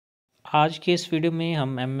आज के इस वीडियो में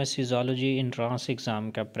हम MSc Zoology Entrance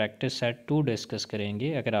Exam का प्रैक्टिस सेट 2 डिस्कस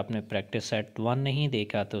करेंगे। अगर आपने प्रैक्टिस सेट 1 नहीं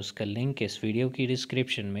देखा तो उसका लिंक इस वीडियो की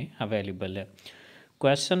डिस्क्रिप्शन में अवेलेबल है।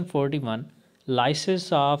 Question 41, lysis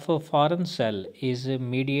of a foreign cell is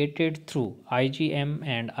mediated through IgM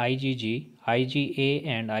and IgG, IgA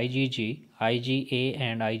and IgG, IgA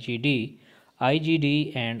and IgD, IgD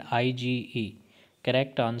and IgE.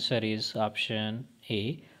 Correct answer is option A.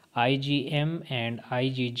 IgM and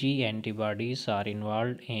IgG antibodies are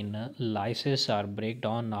involved in lysis or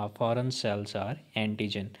breakdown of foreign cells or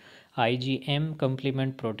antigen. IgM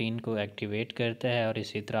complement protein को activate करता है और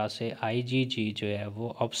इसी तरह से IgG जो है वो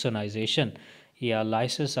ऑप्सोनाइजेशन या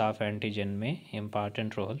लाइसिस ऑफ एंटीजन में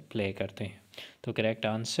इम्पॉर्टेंट रोल प्ले करते हैं। तो करेक्ट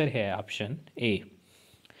आंसर है option A.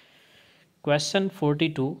 Question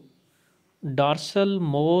 42, dorsal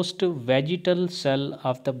most vegetal cell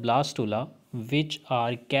of the blastula which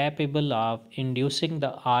are capable of inducing the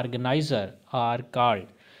organizer are called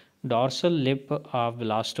dorsal lip of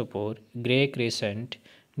blastopore, gray crescent,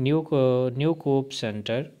 nucope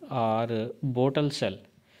center or bottle cell.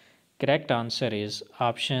 Correct answer is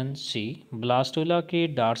option C. Blastula के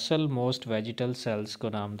dorsal most vegetal sales को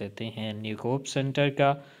नाम देते हैं न्यूकोप centre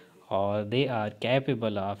का और they are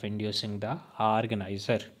capable of inducing the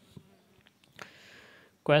organiser.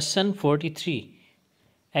 Question 43.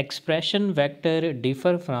 Expression vector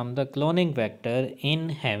differ from the cloning vector in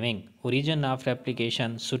having origin of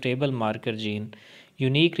replication, suitable marker gene,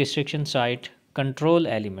 unique restriction site, control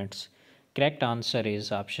elements. Correct answer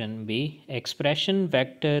is option B. Expression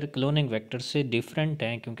vector cloning vector से different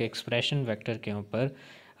है क्योंकि expression vector के ऊपर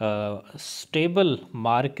stable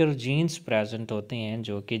marker genes present होते हैं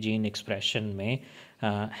जो कि gene expression में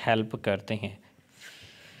हेल्प करते हैं।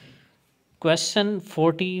 Question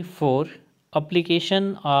 44. Application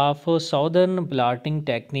of southern blotting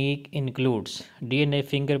technique includes DNA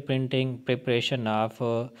fingerprinting, preparation of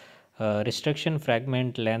restriction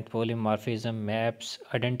fragment length polymorphism maps,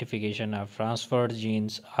 identification of transferred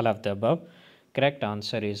genes, all of the above. Correct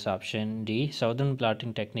answer is option D. Southern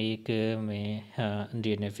blotting technique में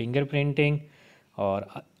DNA fingerprinting और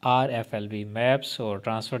RFLB maps और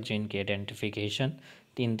transfer gene की identification,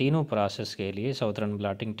 इन तीनों process के लिए southern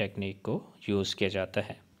blotting technique को use किया जाता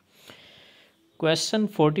है। Question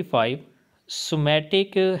 45,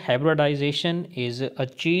 somatic hybridisation is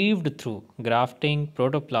achieved through grafting,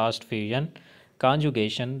 protoplast fusion,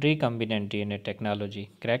 conjugation, recombinant DNA technology.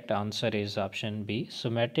 Correct answer is option B.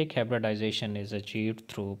 Somatic hybridisation is achieved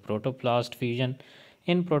through protoplast fusion.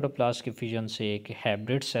 In protoplast के fusion से एक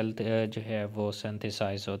hybrid cell जो है वो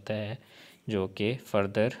synthesise होता है जो कि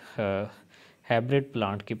फर्दर हाइब्रिड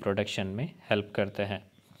प्लांट की प्रोडक्शन में हेल्प करता है।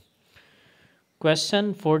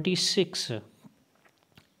 Question 46,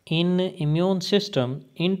 in immune system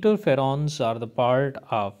interferons are the part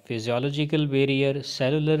of physiological barrier,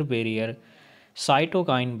 cellular barrier,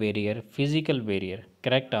 cytokine barrier, physical barrier.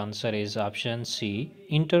 Correct answer is option C.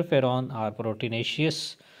 Interferon are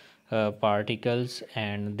proteinaceous particles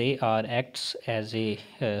and they are acts as a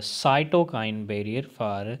cytokine barrier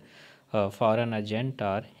for foreign agent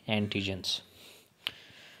or antigens.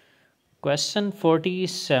 Question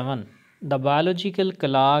 47. The biological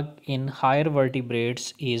clock in higher vertebrates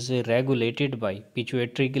is regulated by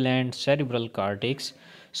pituitary gland, cerebral cortex,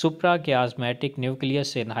 suprachiasmatic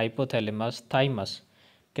nucleus in hypothalamus, thymus.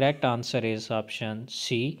 Correct answer is option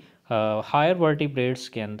C. Higher vertebrates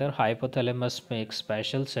के अंदर hypothalamus में एक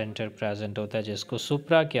special centre present होता है जिसको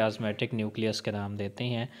सुप्राकियास्मेटिक nucleus के नाम देते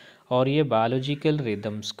हैं और ये बायोलॉजिकल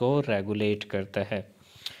रिदम्स को रेगुलेट करता है।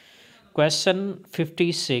 Question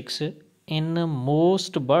 56. In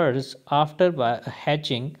most birds after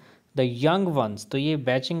hatching the young ones, तो ये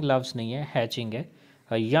बैचिंग लव्स नहीं है, हैचिंग है,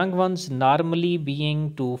 young ones normally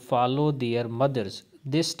being to follow their mother's,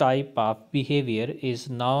 this type of behaviour is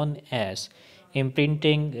known as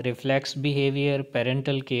imprinting, reflex behavior,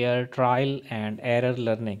 parental care, trial and error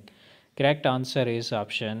learning. Correct answer is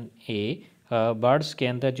option A. Birds के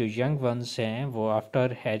अंदर जो young ones हैं वो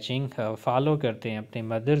after hatching follow करते हैं अपने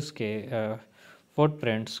mother's के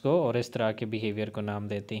footprints को और इस तरह के बिहेवियर को नाम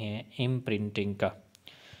देते हैं इम्प्रिंटिंग का।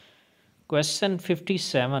 Question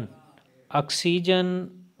 57. Oxygen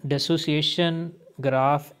dissociation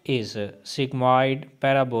graph is sigmoid,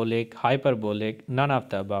 parabolic, hyperbolic, none of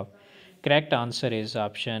the above. Correct answer is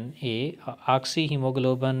option A.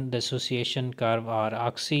 Oxyhemoglobin dissociation curve or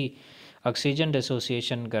oxygen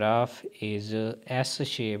dissociation graph is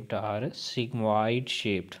S-shaped or sigmoid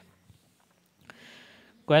shaped.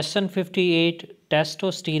 Question 58.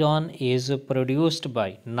 Testosterone is produced by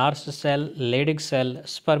nurse cell, Leydig cell,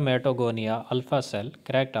 spermatogonia, alpha cell.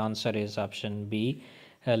 Correct answer is option B.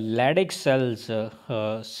 Leydig cells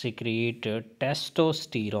secrete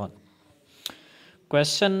testosterone.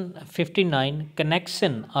 Question 59.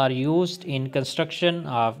 Connexin are used in construction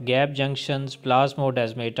of gap junctions,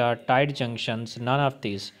 plasmodesmata, tight junctions. None of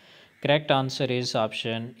these. Correct answer is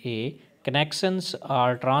option A. Connexins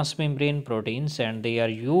are transmembrane proteins and they are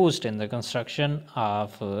used in the construction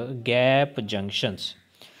of gap junctions.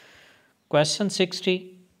 Question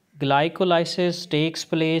 60. Glycolysis takes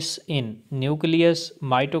place in nucleus,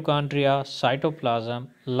 mitochondria, cytoplasm,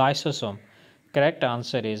 lysosome. Correct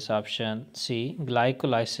answer is option C.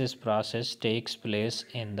 Glycolysis process takes place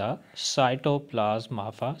in the cytoplasm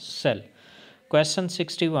of a cell. Question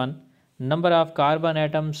 61. Number of carbon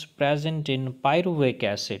atoms present in pyruvic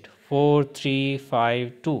acid 4, 3,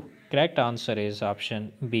 5, 2. Correct answer is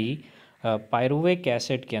option B. Pyruvic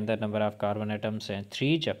acid के अंदर number of carbon atoms हैं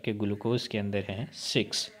 3 जबकि glucose के अंदर हैं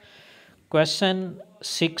 6. Question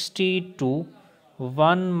 62.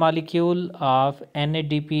 One molecule of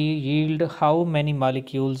NADP yield how many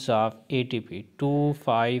molecules of ATP? 2,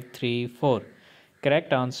 5, 3, 4.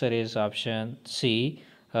 Correct answer is option C.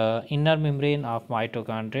 Inner membrane of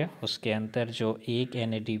mitochondria उसके अंदर जो एक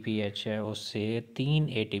NADPH है उससे 3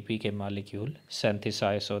 ATP के मॉलिक्यूल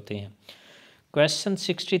सिंथेसाइज होते हैं. Question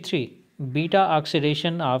 63. Beta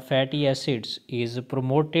oxidation of fatty acids is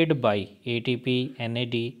promoted by ATP,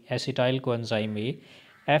 NAD, acetyl coenzyme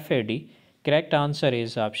A, FAD. Correct answer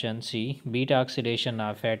is option C. Beta oxidation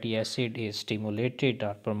of fatty acid is stimulated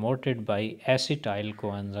or promoted by acetyl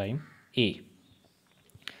coenzyme A.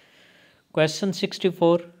 Question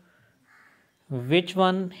 64. Which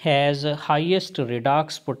one has highest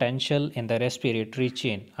redox potential in the respiratory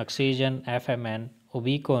chain? Oxygen, FMN,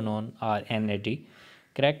 ubiquinone or NAD?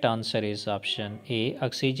 Correct answer is option A.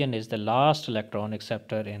 Oxygen is the last electron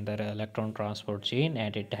acceptor in the electron transport chain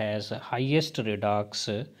and it has highest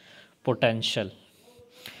redox potential.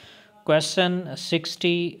 Question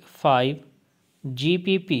 65.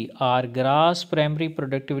 GPP or gross primary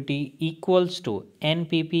productivity equals to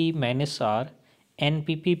NPP minus R,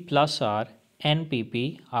 NPP plus R,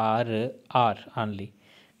 NPP or R only.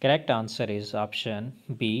 Correct answer is option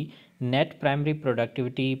B. Net primary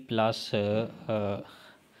productivity plus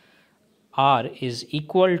R is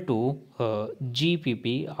equal to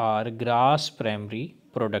GPP or gross primary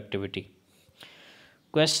productivity.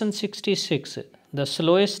 Question 66. The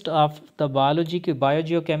slowest of the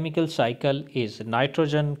biogeochemical cycle is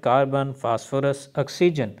nitrogen, carbon, phosphorus,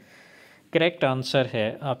 oxygen. Correct answer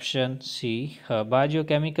है option C.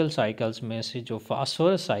 Biochemical cycles में से जो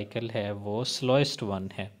phosphorus cycle है वो slowest one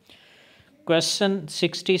है. Question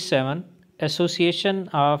 67. Association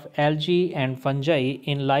of algae and fungi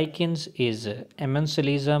in lichens is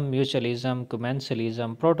amensalism, mutualism,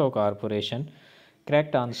 कमेंसिलिज्म, प्रोटोकॉर्पोरेशन.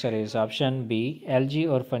 Correct answer is option B. Algae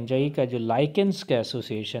और fungi का जो लाइकेंस का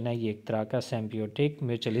एसोसिएशन है ये एक तरह का सिम्बियोटिक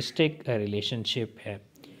म्यूचुअलिस्टिक रिलेशनशिप है.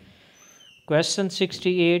 Question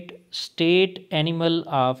 68. State animal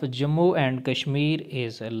of Jammu and Kashmir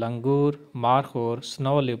is langur, markhor,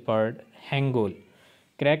 snow leopard, hangul.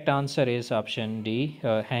 Correct answer is option D.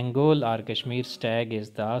 Hangul or Kashmir stag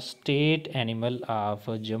is the state animal of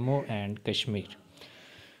Jammu and Kashmir.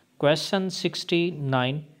 Question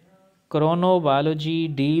 69.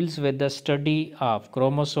 Chronobiology deals with the study of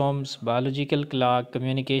chromosomes, biological clock,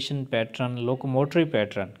 communication pattern, locomotory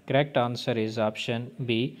pattern. Correct answer is option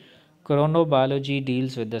B. Chronobiology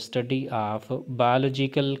deals with the study of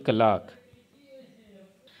biological clock.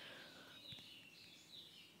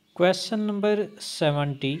 Question number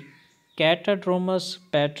 70. Catadromous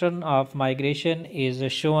pattern of migration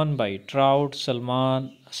is shown by trout,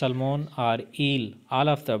 salmon or eel. All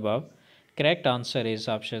of the above. Correct answer is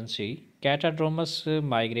option C. Catadromous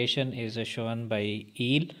migration is shown by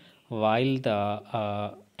eel while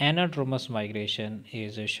the anadromous migration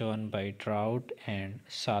is shown by trout and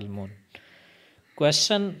salmon.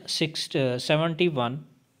 Question 71.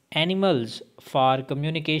 Animals for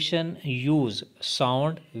communication use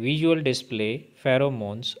sound, visual display,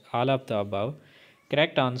 pheromones, all of the above.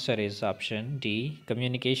 Correct answer is option D.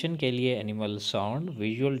 Communication के लिए animal sound,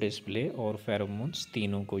 visual display और pheromones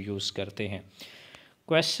तीनों को use करते हैं.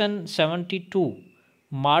 Question 72.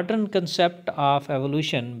 Modern concept of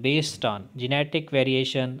evolution based on genetic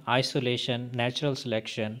variation, isolation, natural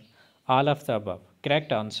selection, all of the above.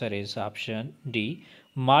 Correct answer is option D.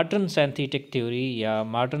 Modern synthetic theory या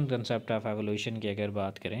modern concept of evolution की अगर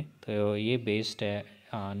बात करें तो ये based है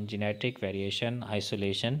on genetic variation,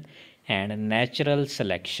 isolation and natural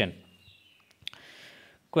selection.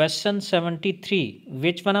 Question 73.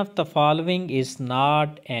 Which one of the following is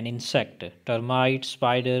not an insect? Termite,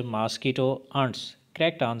 spider, mosquito, ants.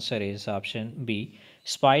 Correct answer is option B.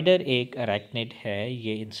 Spider एक अरेक्निड है,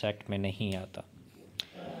 ये इंसेक्ट में नहीं आता।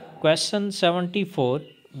 Question 74,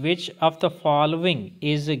 which of the following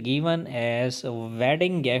is given as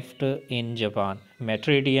wedding gift in Japan?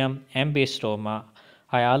 मेट्रिडियम, एम्बिस्टोमा,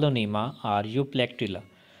 हायालोनिमा और यूप्लेक्टिला।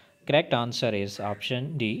 Correct answer is option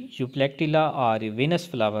D. Euplectilla or Venus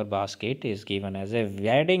flower basket is given as a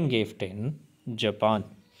wedding gift in Japan.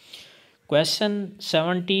 Question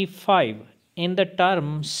 75. In the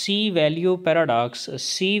term C-value paradox,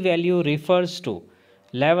 C-value refers to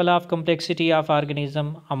level of complexity of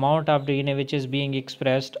organism, amount of DNA which is being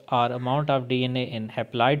expressed, or amount of DNA in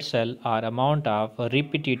haploid cell, or amount of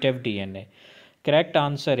repetitive DNA. Correct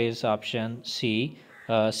answer is option C.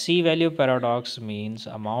 C-value paradox means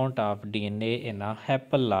amount of DNA in a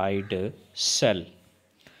haploid cell.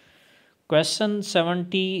 Question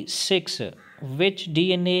 76. Which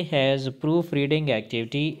DNA has proofreading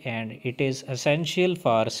activity and it is essential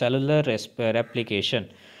for cellular replication?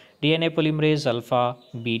 DNA polymerase alpha,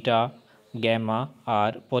 beta, gamma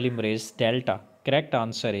or polymerase delta? Correct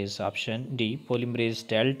answer is option D. Polymerase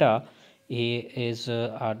delta is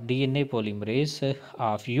a DNA polymerase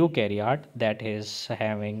of eukaryote that is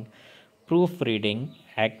having proofreading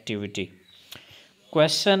activity.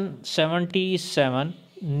 Question 77.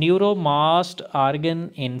 Neuromast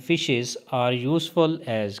organ in fishes are useful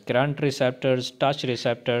as grunt receptors, touch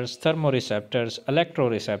receptors, thermoreceptors,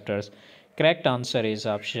 electroreceptors. Correct answer is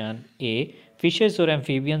option A. Fishes और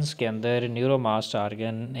amphibians के अंदर न्यूरोमास्ट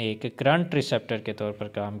organ एक current receptor के तौर पर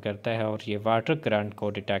काम करता है और ये वाटर करंट को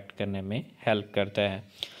डिटेक्ट करने में हेल्प करता है।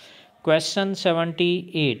 Question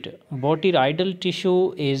 78. Botryoidal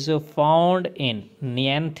tissue is found in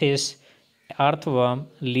Neanthis, earthworm,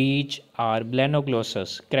 leech or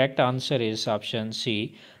Blenoglossus. Correct answer is option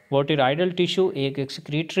C. Botryoidal tissue एक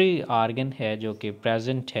excretory organ है जो कि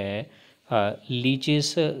present है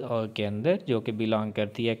लीचेस के अंदर, जो कि बिलोंग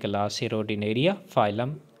करती है class हिरोडिनेरिया,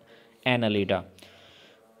 phylum Annelida.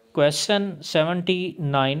 Question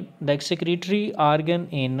 79. The excretory organ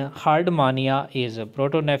in Herdmania is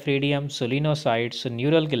protonephridium, solenocytes,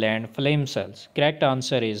 neural gland, flame cells. Correct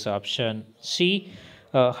answer is option C.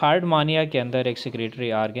 हार्डमानिया के अंदर एक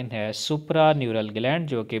सेक्रेटरी ऑर्गन है सुप्रा न्यूरल ग्लैंड,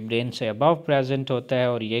 जो कि ब्रेन से अबव प्रेजेंट होता है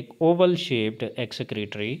और ये एक ओवल शेप्ड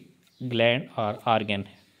एक्सक्रीटरी ग्लैंड और ऑर्गन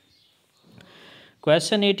है।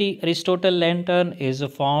 Question 80. Aristotle lantern is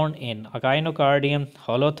found in Echinocardium,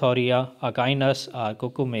 Holothuria, Echinus or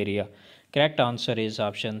Cucumeria. Correct answer is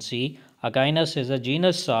option C. Echinus is a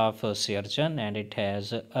genus of sea urchin and it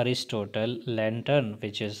has Aristotle lantern,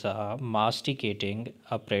 which is a masticating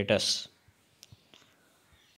apparatus.